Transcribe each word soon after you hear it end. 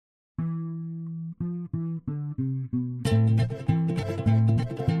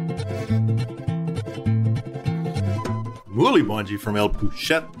Muli Bonji from El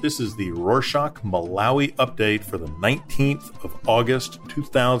Pouchet. This is the Rorschach Malawi update for the 19th of August,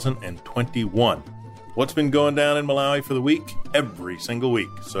 2021. What's been going down in Malawi for the week? Every single week.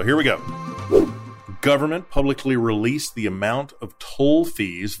 So here we go. Government publicly released the amount of toll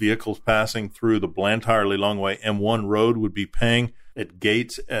fees vehicles passing through the Blantyre Lilongwe M1 road would be paying at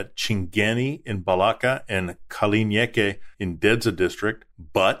gates at Chingeni in Balaka and Kalinyeke in Dedza district,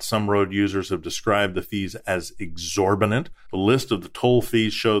 but some road users have described the fees as exorbitant. The list of the toll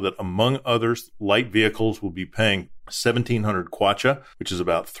fees show that, among others, light vehicles will be paying 1,700 kwacha, which is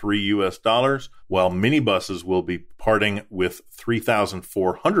about $3, while minibuses will be parting with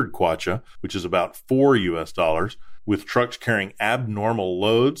 3,400 kwacha, which is about $4, with trucks carrying abnormal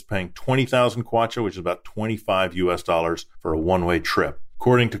loads paying 20,000 kwacha, which is about $25 for a one-way trip.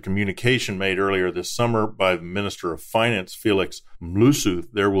 According to communication made earlier this summer by the Minister of Finance, Felix Mlusu,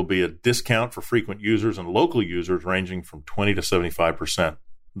 there will be a discount for frequent users and local users ranging from 20 to 75%.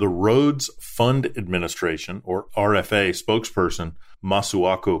 The Roads Fund Administration, or RFA, spokesperson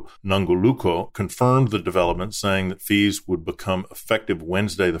Masuaku Nanguluko confirmed the development, saying that fees would become effective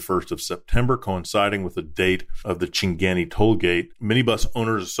Wednesday, the 1st of September, coinciding with the date of the Chingeni toll gate. Minibus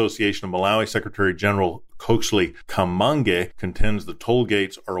Owners Association of Malawi Secretary General Coxley Kamange contends the toll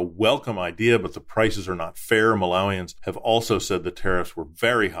gates are a welcome idea, but the prices are not fair. Malawians have also said the tariffs were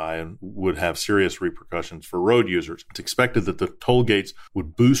very high and would have serious repercussions for road users. It's expected that the toll gates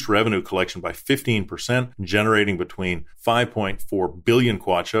would boost revenue collection by 15%, generating between 5.4 billion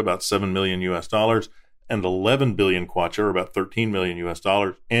kwacha, about $7 million, and 11 billion kwacha, or about $13 million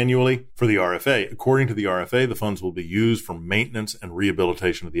annually for the RFA. According to the RFA, the funds will be used for maintenance and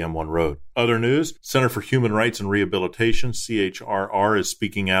rehabilitation of the M1 road. Other news, Center for Human Rights and Rehabilitation, CHRR, is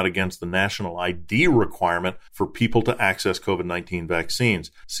speaking out against the national ID requirement for people to access COVID-19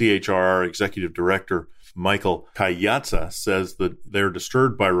 vaccines. CHRR Executive Director Michael Kayatsa says that they're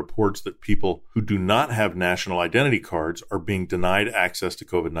disturbed by reports that people who do not have national identity cards are being denied access to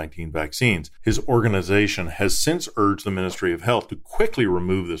COVID-19 vaccines. His organization has since urged the Ministry of Health to quickly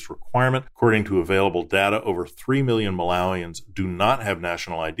remove this requirement. According to available data, over 3 million Malawians do not have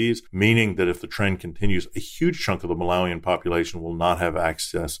national IDs, meaning that if the trend continues, a huge chunk of the Malawian population will not have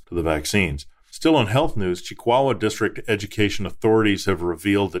access to the vaccines. Still on health news, Chikwawa District Education authorities have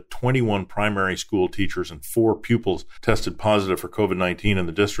revealed that 21 primary school teachers and 4 pupils tested positive for COVID-19 in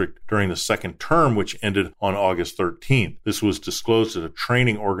the district during the second term, which ended on August 13th. This was disclosed at a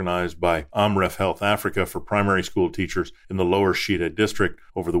training organized by Amref Health Africa for primary school teachers in the Lower Shire district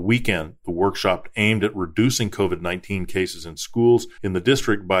over the weekend. The workshop aimed at reducing COVID-19 cases in schools in the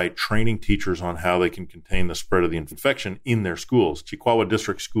district by training teachers on how they can contain the spread of the infection in their schools. Chikwawa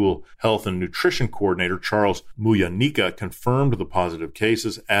District School Health and Nutrition Coordinator Charles Muyanika confirmed the positive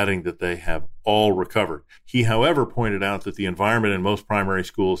cases, adding that they have all recovered. He, however, pointed out that the environment in most primary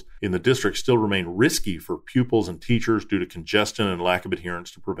schools in the district still remain risky for pupils and teachers due to congestion and lack of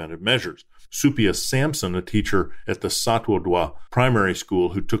adherence to preventive measures. Supia Sampson, a teacher at the Satwodwa Primary School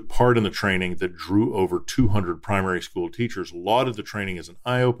who took part in the training that drew over 200 primary school teachers, lauded the training as an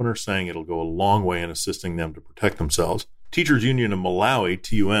eye-opener, saying it'll go a long way in assisting them to protect themselves. Teachers Union of Malawi,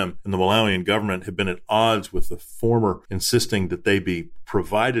 TUM, and the Malawian government have been at odds, with the former insisting that they be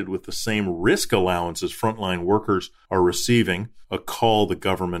provided with the same risk allowances frontline workers are receiving, a call the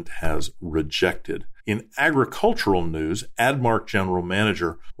government has rejected. In agricultural news, ADMARC General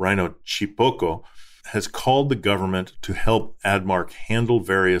Manager Rhino Chipoko has called the government to help ADMARC handle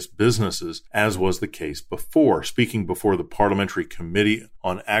various businesses, as was the case before. Speaking before the Parliamentary Committee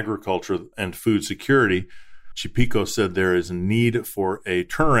on Agriculture and Food Security, Chipiko said there is a need for a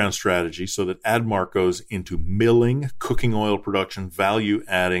turnaround strategy so that ADMARC goes into milling, cooking oil production, value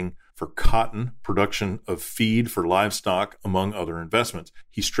adding for cotton, production of feed for livestock, among other investments.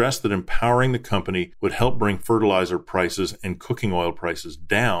 He stressed that empowering the company would help bring fertilizer prices and cooking oil prices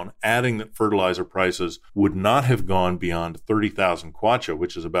down, adding that fertilizer prices would not have gone beyond 30,000 kwacha,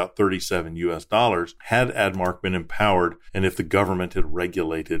 which is about $37, had ADMARC been empowered and if the government had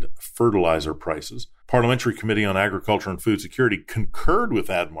regulated fertilizer prices. Parliamentary Committee on Agriculture and Food Security concurred with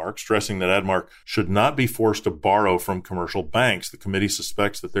ADMARC, stressing that ADMARC should not be forced to borrow from commercial banks. The committee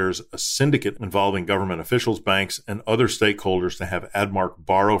suspects that there is a syndicate involving government officials, banks, and other stakeholders to have ADMARC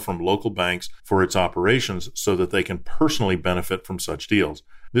borrow from local banks for its operations so that they can personally benefit from such deals.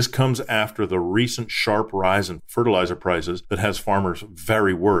 This comes after the recent sharp rise in fertilizer prices that has farmers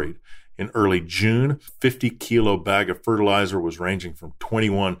very worried. In early June, 50-kilo bag of fertilizer was ranging from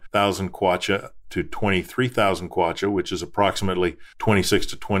 21,000 kwacha to 23,000 kwacha, which is approximately 26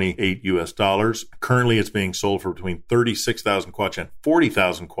 to 28 US dollars. Currently, it's being sold for between 36,000 kwacha and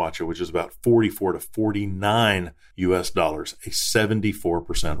 40,000 kwacha, which is about 44 to 49 US dollars, a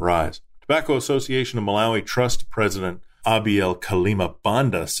 74% rise. Tobacco Association of Malawi Trust President Abiel Kalima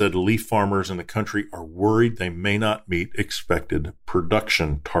Banda said leaf farmers in the country are worried they may not meet expected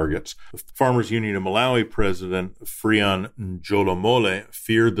production targets. The Farmers Union of Malawi President Frian Njolomole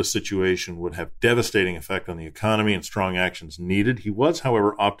feared the situation would have devastating effect on the economy and strong actions needed. He was,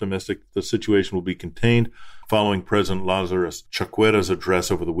 however, optimistic the situation will be contained following President Lazarus Chakwera's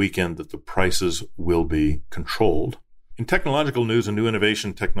address over the weekend that the prices will be controlled. In technological news, a new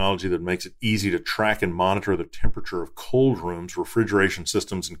innovation technology that makes it easy to track and monitor the temperature of cold rooms, refrigeration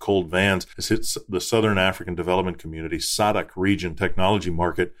systems, and cold vans has hit the Southern African Development Community SADC region technology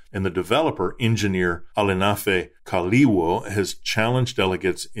market, and the developer, engineer Alinafe Kaliwo, has challenged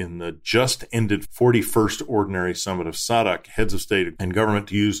delegates in the just-ended 41st Ordinary Summit of SADC, heads of state and government,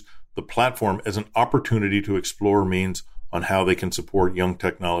 to use the platform as an opportunity to explore means on how they can support young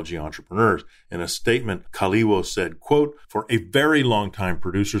technology entrepreneurs. In a statement, Kaliwo said, quote, "For a very long time,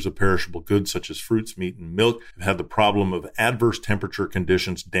 producers of perishable goods such as fruits, meat, and milk have had the problem of adverse temperature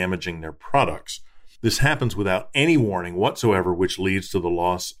conditions damaging their products. This happens without any warning whatsoever, which leads to the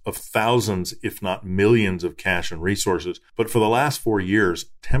loss of thousands, if not millions, of cash and resources. But for the last 4 years,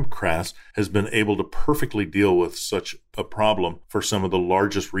 Tempkras has been able to perfectly deal with such a problem for some of the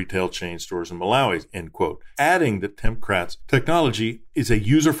largest retail chain stores in Malawi," end quote. Adding that Tempkras technology is a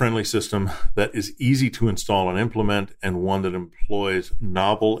user-friendly system that is easy to install and implement, and one that employs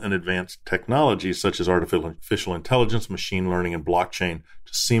novel and advanced technologies such as artificial intelligence, machine learning, and blockchain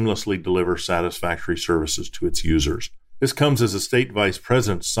to seamlessly deliver satisfactory services to its users. This comes as a state vice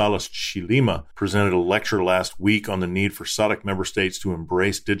president, Salas Chilima, presented a lecture last week on the need for SADC member states to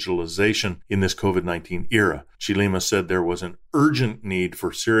embrace digitalization in this COVID-19 era. Chilima said there was an urgent need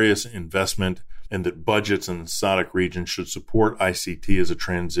for serious investment and that budgets in the SADC region should support ICT as a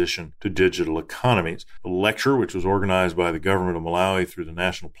transition to digital economies. The lecture, which was organized by the government of Malawi through the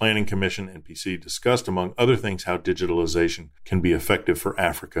National Planning Commission, NPC, discussed, among other things, how digitalization can be effective for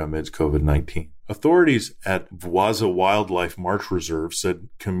Africa amidst COVID-19. Authorities at Vuaza Wildlife Marsh Reserve said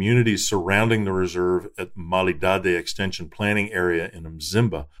communities surrounding the reserve at Malidade Extension Planning Area in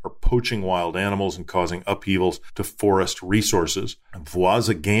Mzimba are poaching wild animals and causing upheavals to forest resources.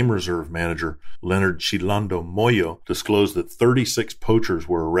 Vuaza Game Reserve Manager Leonard Chilando Moyo disclosed that 36 poachers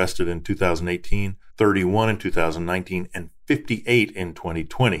were arrested in 2018, 31 in 2019, and 58 in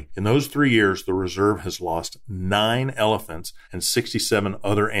 2020. In those 3 years, the reserve has lost 9 elephants and 67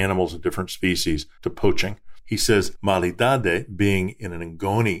 other animals of different species to poaching. He says Malidade, being in an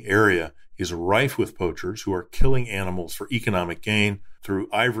Ngoni area, is rife with poachers who are killing animals for economic gain through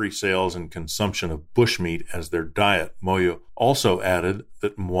ivory sales and consumption of bushmeat as their diet. Moyo also added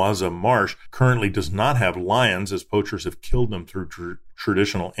that Mwaza Marsh currently does not have lions, as poachers have killed them through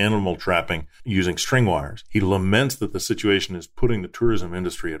traditional animal trapping using string wires. He laments that the situation is putting the tourism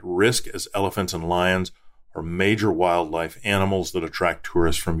industry at risk, as elephants and lions are major wildlife animals that attract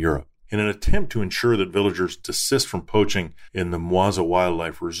tourists from Europe. In an attempt to ensure that villagers desist from poaching in the Mwaza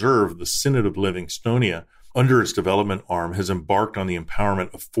Wildlife Reserve, the Synod of Livingstonia, under its development arm, has embarked on the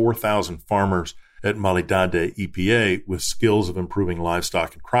empowerment of 4,000 farmers at Malidade EPA with skills of improving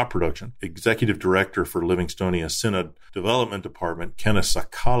livestock and crop production. Executive Director for Livingstonia Synod Development Department, Kenneth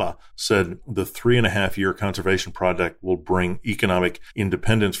Sakala, said the 3.5-year conservation project will bring economic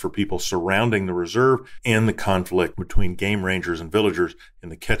independence for people surrounding the reserve and the conflict between game rangers and villagers in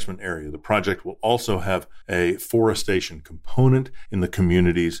the catchment area. The project will also have a forestation component in the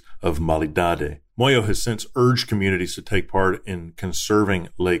communities of Malidade. Moyo has since urged communities to take part in conserving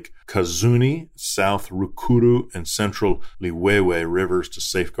Lake Kazuni, South Rukuru, and Central Liwewe rivers to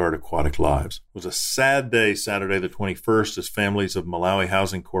safeguard aquatic lives. It was a sad day Saturday the 21st as families of Malawi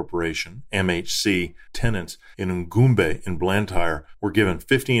Housing Corporation, MHC, tenants in Ngumbe in Blantyre were given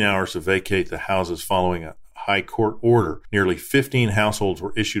 15 hours to vacate the houses following a High Court order. Nearly 15 households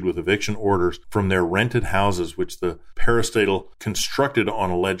were issued with eviction orders from their rented houses, which the parastatal constructed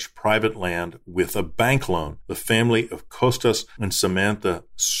on alleged private land with a bank loan. The family of Costas and Samantha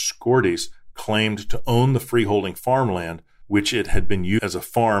Skordis claimed to own the freeholding farmland, which it had been used as a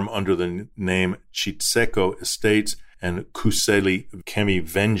farm under the name Chitseko Estates and Kuseli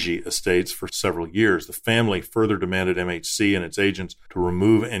Kemivenji Estates for several years. The family further demanded MHC and its agents to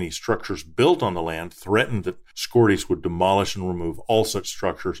remove any structures built on the land, threatened that Skordis would demolish and remove all such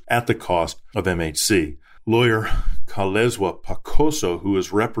structures at the cost of MHC. Lawyer Kalezwa Pacoso, who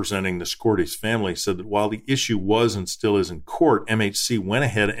is representing the Scordes family, said that while the issue was and still is in court, MHC went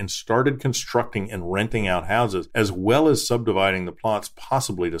ahead and started constructing and renting out houses, as well as subdividing the plots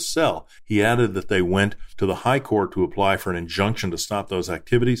possibly to sell. He added that they went to the High Court to apply for an injunction to stop those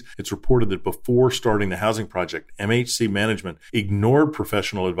activities. It's reported that before starting the housing project, MHC management ignored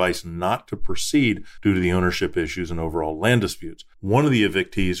professional advice not to proceed due to the ownership issues and overall land disputes. One of the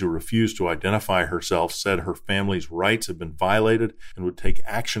evictees, who refused to identify herself, said her family's rights have been violated and would take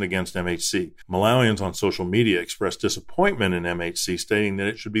action against MHC. Malawians on social media expressed disappointment in MHC, stating that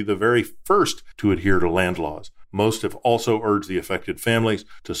it should be the very first to adhere to land laws. Most have also urged the affected families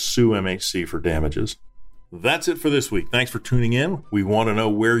to sue MHC for damages. That's it for this week. Thanks for tuning in. We want to know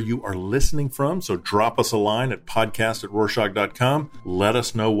where you are listening from, so drop us a line at podcast@rorschach.com. Let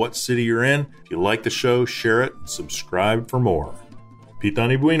us know what city you're in. If you like the show, share it and subscribe for more.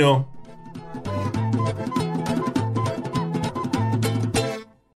 Pitani Bueno.